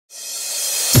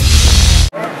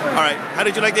right. How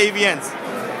did you like the AVNs?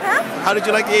 Huh? How did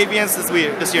you like the AVNs this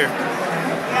year? It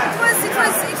was,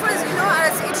 you know,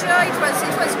 as each year it was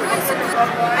good. It's a good.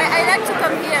 I like to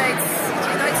come here.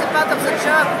 It's a part of the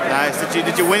job. Nice.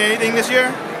 Did you win anything this year?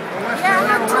 Yeah, I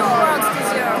had 2 awards this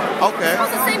year. Okay. For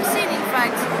the same scene, in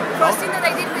fact. For a scene that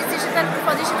I did with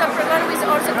digital program with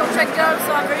all the contract girls,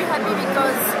 so I'm very happy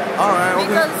because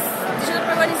Digital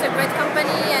Program is a great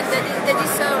company and they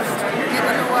deserve to get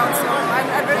an award. So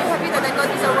I'm very happy that I got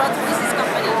this award with this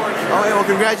company. Oh, yeah, well,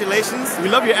 congratulations. We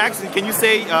love your accent. Can you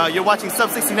say you're watching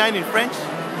SUP69 in French?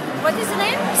 What is the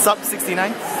name?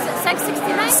 SUP69.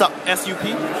 SUP69? SUP. SUP.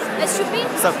 SUP?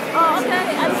 SUP. Oh, okay.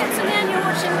 I'm Katsuni and you're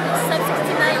watching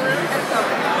SUP69.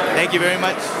 Thank you very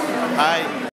much. Bye.